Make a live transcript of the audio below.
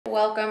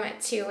welcome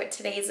to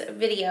today's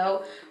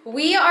video.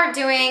 We are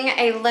doing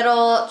a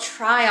little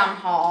try on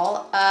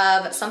haul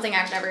of something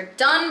I've never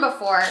done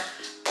before,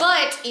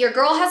 but your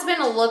girl has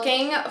been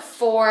looking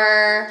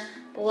for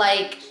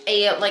like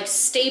a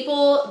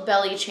staple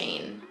belly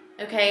chain.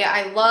 Okay,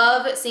 I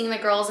love seeing the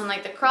girls in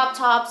like the crop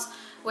tops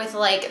with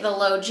like the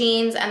low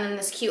jeans and then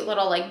this cute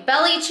little like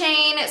belly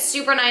chain. It's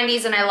super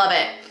 90s and I love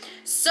it.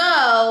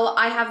 So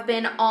I have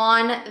been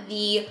on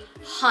the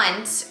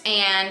hunt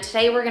and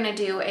today we're gonna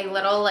do a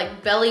little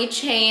like belly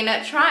chain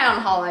try on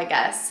haul, I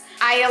guess.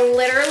 I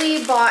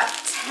literally bought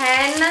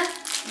 10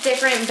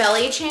 different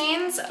belly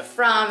chains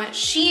from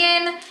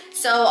Shein.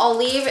 So I'll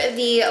leave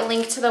the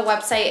link to the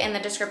website in the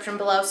description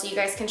below so you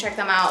guys can check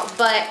them out.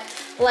 But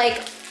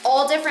like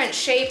all different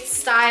shapes,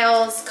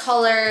 styles,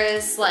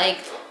 colors, like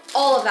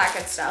all of that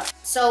good stuff.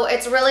 So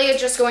it's really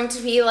just going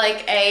to be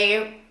like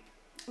a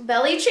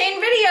belly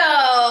chain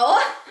video.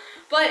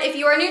 But if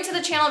you are new to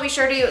the channel, be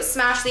sure to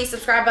smash the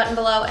subscribe button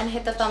below and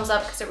hit the thumbs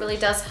up because it really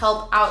does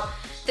help out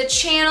the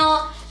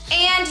channel.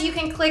 And you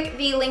can click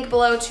the link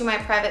below to my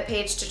private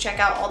page to check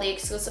out all the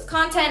exclusive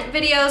content,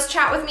 videos,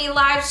 chat with me,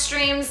 live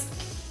streams,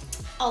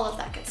 all of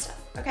that good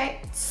stuff, okay?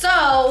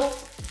 So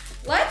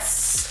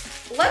let's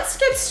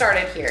get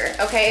started here,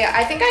 okay?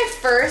 I think I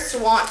first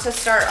want to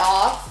start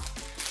off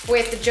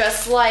with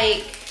just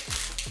like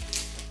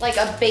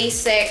a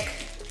basic,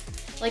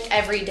 like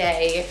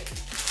everyday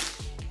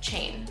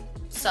chain.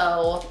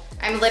 So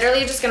I'm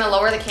literally just gonna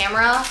lower the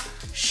camera,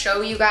 show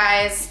you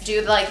guys,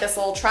 do like this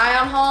little try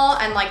on haul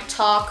and like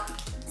talk.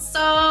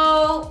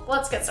 So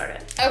let's get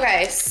started.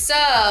 Okay,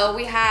 so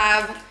we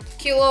have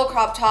cute little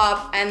crop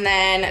top and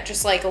then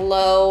just like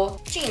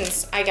low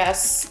jeans, I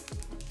guess.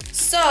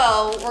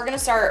 So we're gonna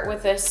start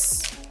with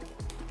this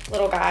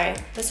little guy.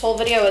 This whole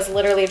video is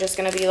literally just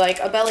gonna be like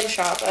a belly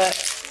shot, but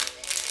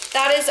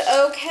that is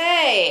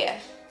okay.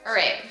 All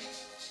right.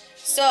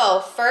 So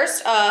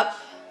first up,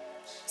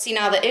 see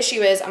now the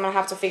issue is I'm gonna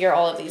have to figure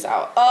all of these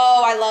out.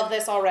 Oh, I love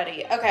this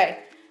already. Okay,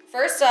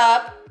 first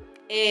up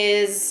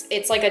is,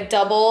 it's like a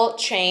double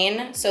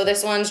chain. So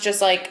this one's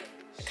just like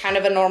kind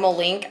of a normal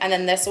link. And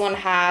then this one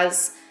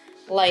has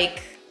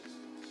like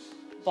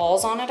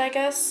balls on it, I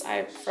guess,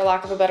 for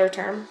lack of a better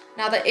term.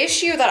 Now the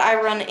issue that I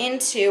run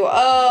into,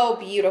 oh,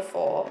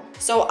 beautiful.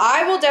 So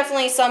I will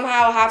definitely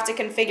somehow have to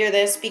configure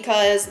this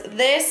because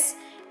this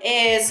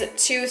is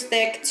too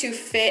thick to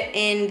fit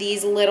in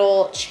these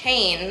little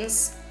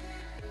chains.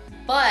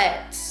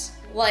 But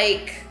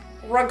like,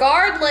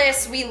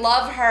 regardless, we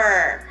love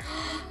her.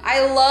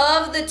 I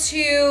love the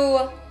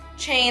two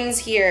chains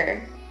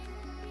here.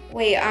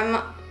 Wait,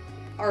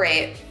 all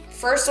right.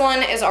 First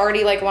one is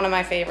already like one of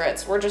my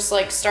favorites. We're just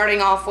like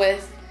starting off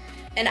with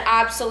an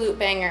absolute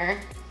banger.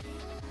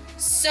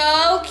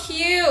 So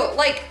cute.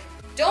 Like,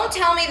 don't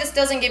tell me this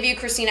doesn't give you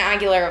Christina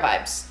Aguilera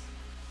vibes.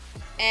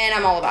 And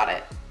I'm all about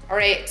it. All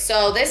right,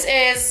 so this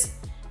is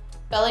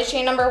belly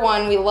chain number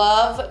one. We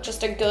love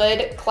just a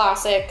good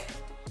classic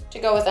to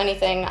go with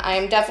anything.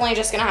 I'm definitely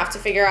just gonna have to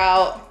figure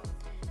out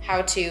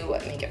how to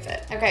make it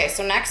fit. Okay,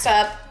 so next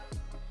up,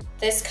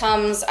 this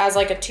comes as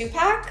like a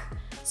 2-pack.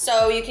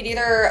 So you could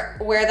either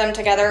wear them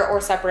together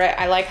or separate.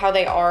 I like how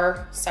they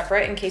are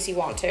separate in case you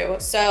want to.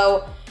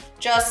 So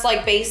just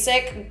like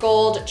basic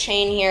gold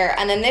chain here.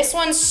 And then this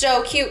one's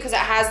so cute because it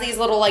has these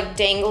little like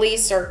dangly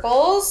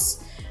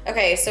circles.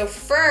 Okay, so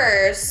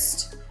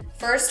first,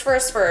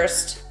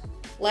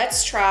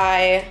 let's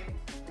try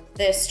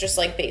this just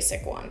like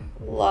basic one.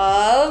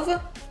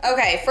 Love.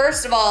 Okay,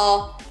 first of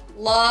all,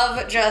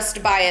 love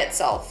just by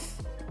itself.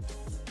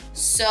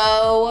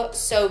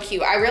 So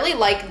cute. I really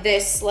like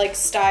this like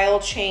style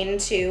chain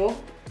too.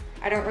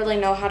 I don't really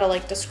know how to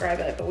like describe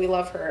it, but we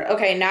love her.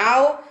 Okay,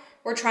 now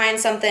we're trying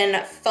something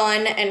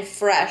fun and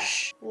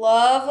fresh.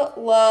 Love,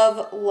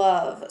 love,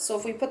 love. So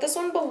if we put this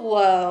one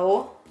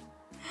below,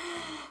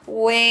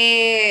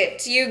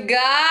 wait, you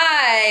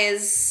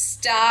guys,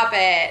 stop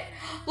it.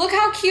 Look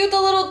how cute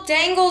the little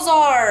dangles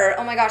are.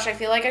 Oh my gosh, I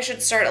feel like I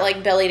should start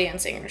like belly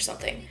dancing or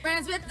something.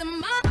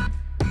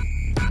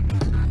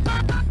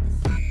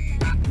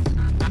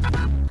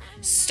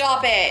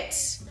 Stop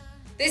it.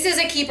 This is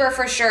a keeper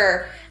for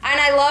sure. And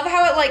I love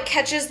how it like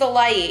catches the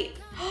light.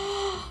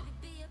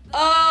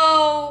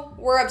 Oh,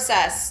 we're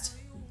obsessed.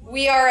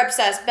 We are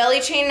obsessed. Belly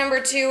chain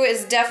number 2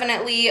 is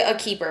definitely a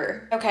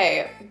keeper.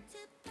 Okay,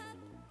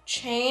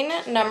 chain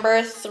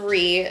number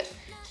 3.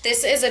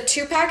 This is a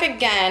 2-pack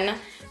again,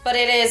 but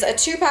it is a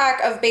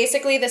 2-pack of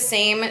basically the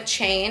same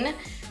chain.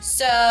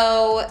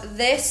 So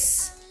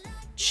this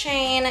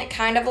chain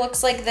kind of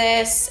looks like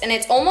this, and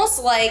it's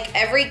almost like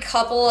every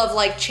couple of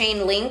like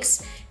chain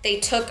links, they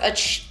took a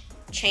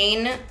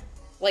chain,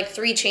 like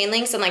 3 chain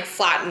links and like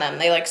flattened them.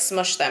 They like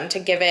smushed them to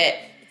give it,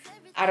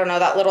 I don't know,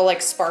 that little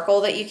like sparkle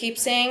that you keep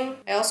seeing.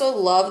 I also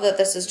love that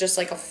this is just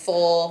like a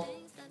full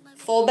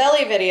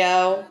belly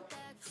video.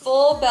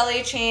 Full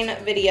belly chain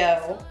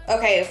video.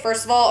 Okay,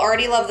 first of all,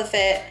 already love the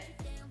fit.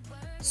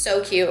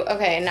 So cute.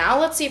 Okay, now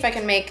let's see if I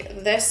can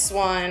make this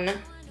one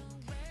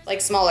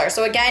like smaller.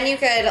 So again, you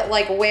could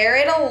like wear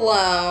it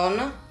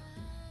alone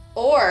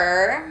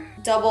or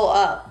double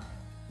up.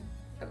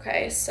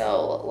 Okay,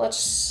 so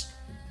let's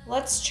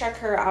check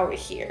her out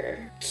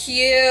here.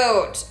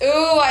 Cute.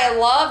 Ooh, I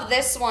love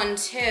this one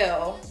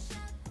too.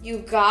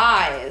 You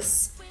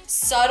guys,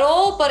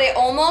 subtle, but it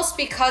almost,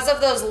 because of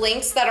those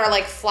links that are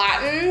like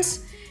flattened,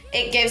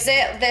 it gives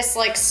it this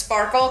like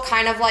sparkle,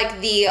 kind of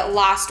like the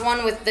last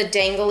one with the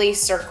dangly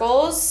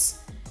circles.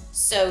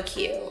 So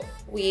cute.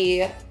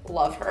 We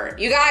love her.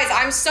 You guys,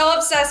 I'm so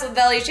obsessed with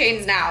belly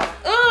chains now.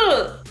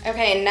 Ugh.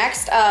 Okay,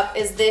 next up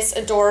is this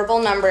adorable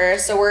number.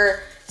 So we're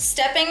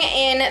stepping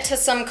into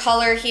some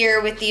color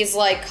here with these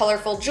like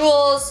colorful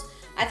jewels.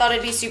 I thought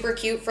it'd be super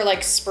cute for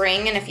like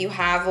spring, and if you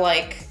have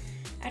like,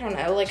 I don't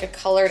know, like a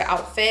colored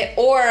outfit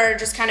or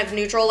just kind of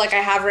neutral like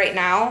I have right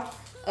now.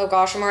 Oh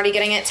gosh, I'm already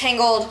getting it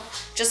tangled.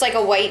 Just like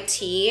a white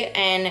tee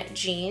and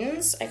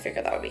jeans. I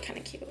figured that would be kind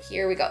of cute.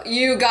 Here we go.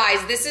 You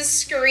guys, this is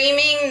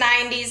screaming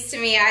 90s to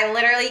me. I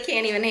literally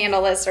can't even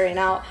handle this right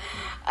now.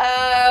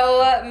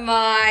 Oh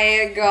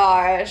my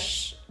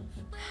gosh.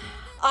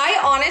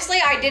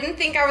 I didn't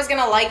think I was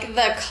gonna like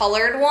the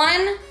colored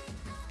one,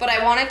 but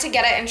I wanted to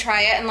get it and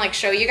try it and like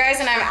show you guys,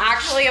 and I'm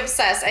actually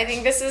obsessed. I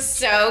think this is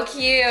so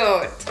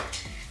cute.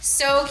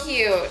 So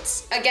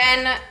cute.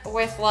 Again,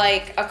 with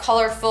like a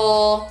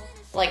colorful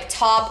like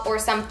top or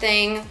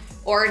something,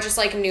 or just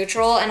like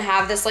neutral, and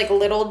have this like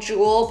little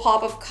jewel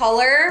pop of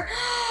color.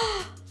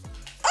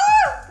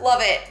 Ah,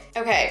 love it.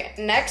 Okay,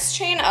 next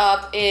chain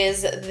up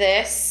is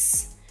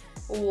this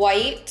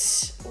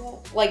white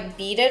like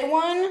beaded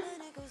one.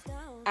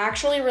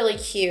 Actually really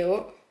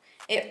cute.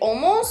 It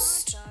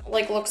almost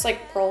like looks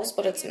like pearls,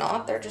 but it's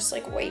not. They're just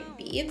like white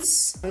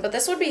beads. But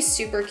this would be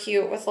super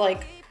cute with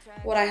like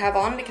what I have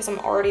on, because I'm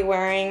already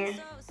wearing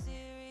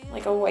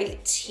like a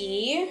white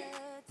tee.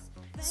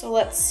 So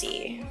let's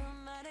see.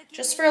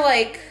 Just for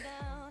like,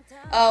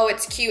 oh,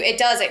 it's cute. It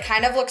does, it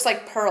kind of looks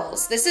like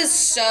pearls. This is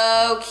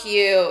so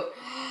cute.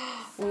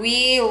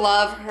 We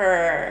love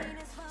her.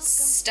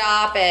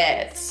 Stop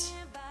it.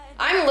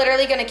 I'm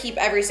literally gonna keep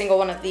every single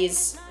one of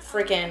these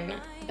freaking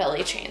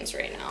belly chains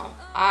right now.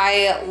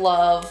 I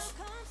love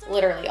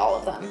literally all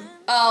of them.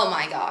 Oh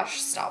my gosh,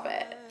 stop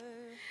it.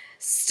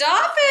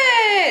 Stop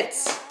it!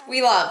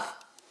 We love.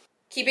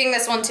 Keeping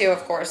this one too, of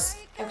course.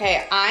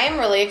 Okay, I am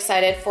really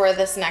excited for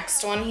this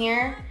next one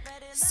here.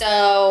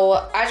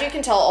 So, as you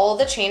can tell, all of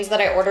the chains that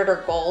I ordered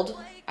are gold.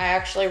 I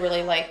actually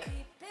really like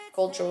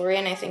gold jewelry,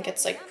 and I think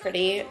it's like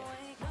pretty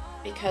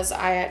because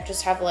I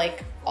just have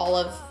like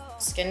olive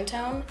skin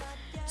tone.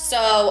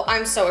 So,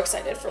 I'm so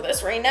excited for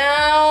this right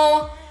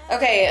now.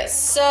 Okay,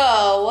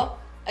 so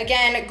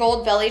again,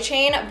 gold belly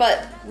chain,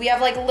 but we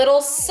have like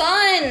little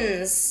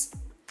suns.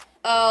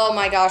 Oh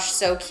my gosh,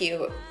 so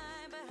cute.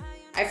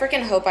 I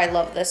freaking hope I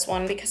love this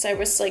one, because I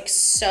was like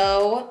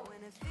so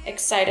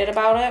excited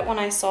about it when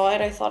I saw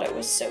it. I thought it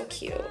was so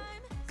cute.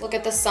 Look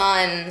at the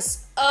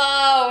suns.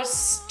 Oh,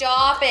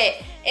 stop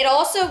it. It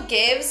also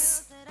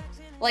gives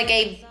like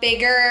a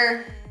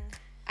bigger,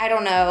 I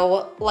don't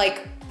know,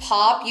 like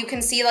pop. You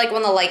can see like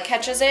when the light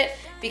catches it,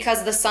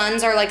 because the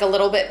suns are like a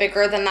little bit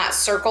bigger than that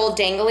circle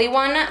dangly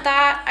one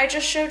that I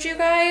just showed you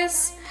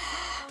guys.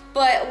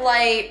 But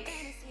like,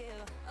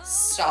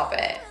 stop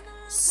it.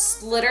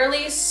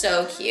 Literally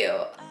so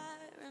cute.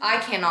 I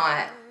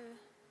cannot.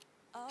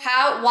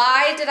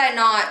 Why did I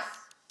not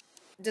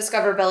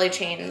discover belly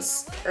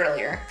chains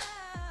earlier?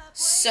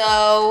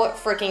 So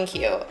freaking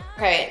cute.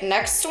 Okay,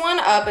 next one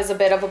up is a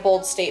bit of a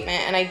bold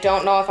statement, and I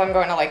don't know if I'm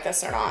going to like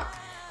this or not.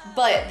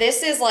 But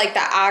this is like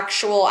the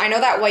actual, I know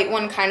that white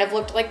one kind of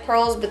looked like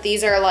pearls, but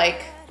these are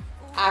like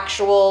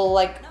actual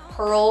like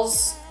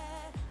pearls.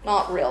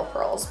 Not real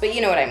pearls, but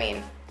you know what I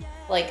mean.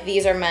 Like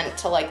these are meant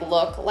to like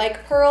look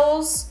like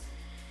pearls.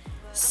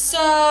 So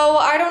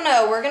I don't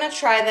know, we're gonna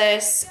try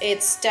this.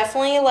 It's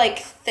definitely like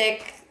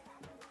thick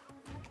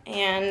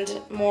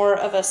and more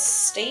of a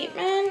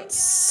statement.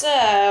 So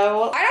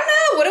I don't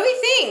know, what do we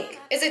think?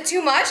 Is it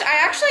too much? I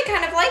actually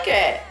kind of like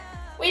it.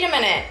 Wait a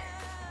minute.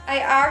 I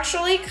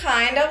actually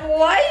kind of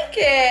like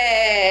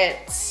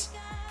it.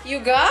 You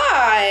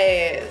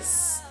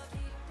guys.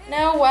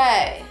 No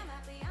way.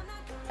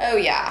 Oh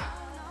yeah,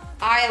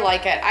 I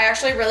like it. I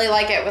actually really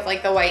like it with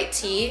like the white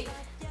tee.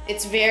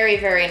 It's very,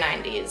 very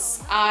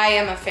 90s. I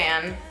am a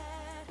fan.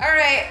 All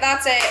right,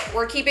 that's it.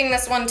 We're keeping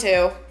this one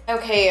too.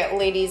 Okay,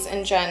 ladies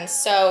and gents,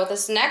 so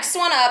this next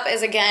one up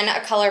is again a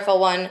colorful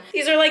one.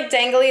 These are like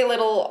dangly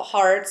little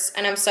hearts,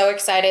 and I'm so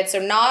excited. So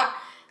not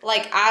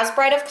like as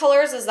bright of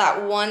colors as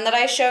that one that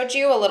I showed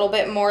you, a little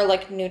bit more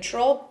like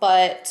neutral,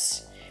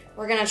 but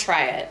we're gonna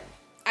try it.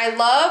 I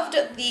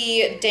loved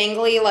the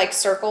dangly like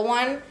circle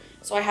one,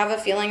 so I have a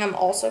feeling I'm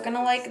also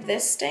gonna like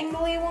this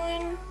dangly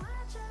one.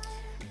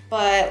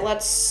 But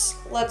let's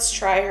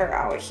try her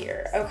out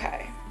here.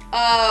 Okay.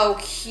 Oh,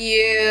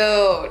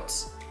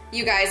 cute.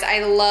 You guys,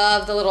 I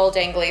love the little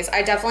danglies.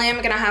 I definitely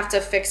am gonna have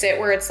to fix it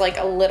where it's like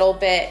a little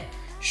bit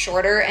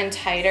shorter and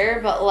tighter,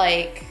 but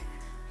like,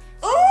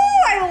 oh,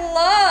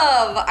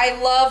 I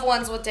love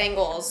ones with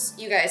dangles.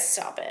 You guys,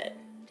 stop it.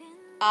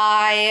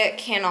 I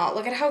cannot.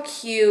 Look at how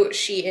cute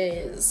she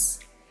is.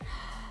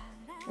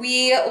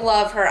 We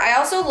love her. I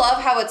also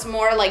love how it's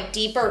more like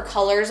deeper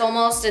colors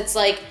almost. It's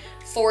like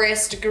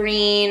forest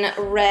green,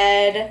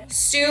 red,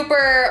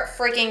 super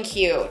freaking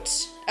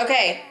cute.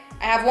 Okay,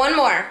 I have one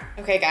more.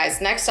 Okay guys,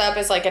 next up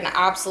is like an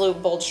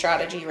absolute bold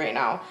strategy right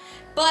now.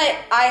 But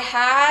I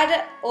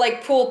had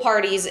like pool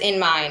parties in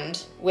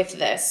mind with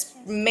this.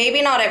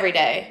 Maybe not every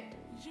day,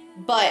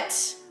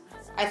 but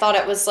I thought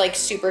it was like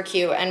super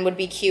cute and would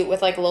be cute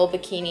with like a little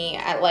bikini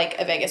at like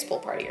a Vegas pool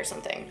party or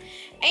something.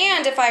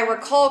 And if I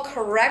recall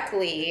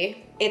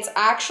correctly, it's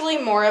actually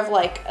more of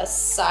like a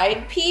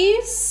side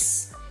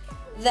piece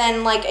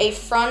than like a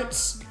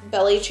front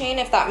belly chain,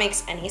 if that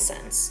makes any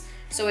sense.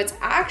 So it's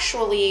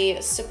actually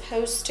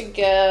supposed to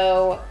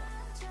go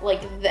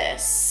like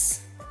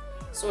this.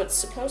 So it's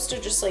supposed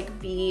to just like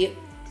be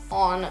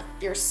on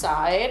your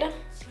side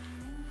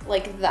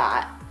like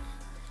that.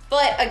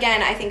 But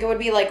again, I think it would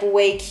be like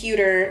way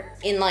cuter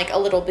in like a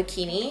little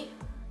bikini.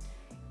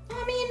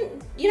 I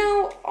mean, you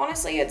know,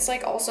 honestly, it's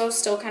like also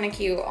still kind of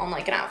cute on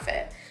like an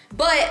outfit.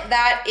 But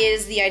that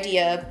is the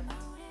idea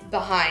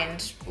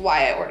behind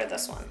why I ordered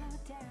this one.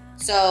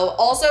 So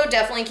also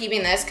definitely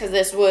keeping this because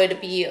this would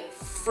be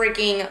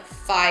freaking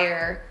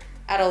fire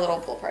at a little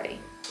pool party.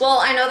 Well,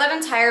 I know that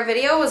entire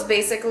video was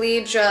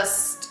basically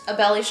just a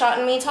belly shot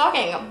and me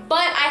talking,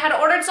 but I had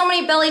ordered so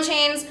many belly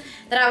chains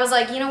that I was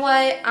like, you know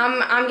what,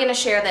 I'm gonna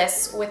share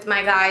this with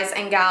my guys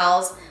and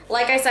gals.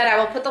 Like I said, I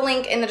will put the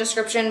link in the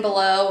description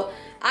below.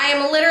 I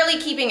am literally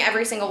keeping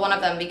every single one of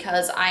them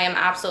because I am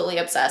absolutely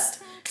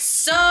obsessed.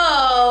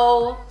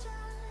 So,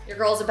 your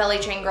girl's a belly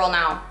chain girl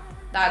now.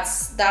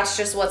 That's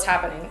just what's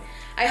happening.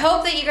 I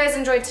hope that you guys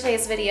enjoyed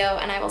today's video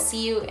and I will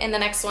see you in the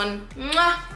next one. Mwah!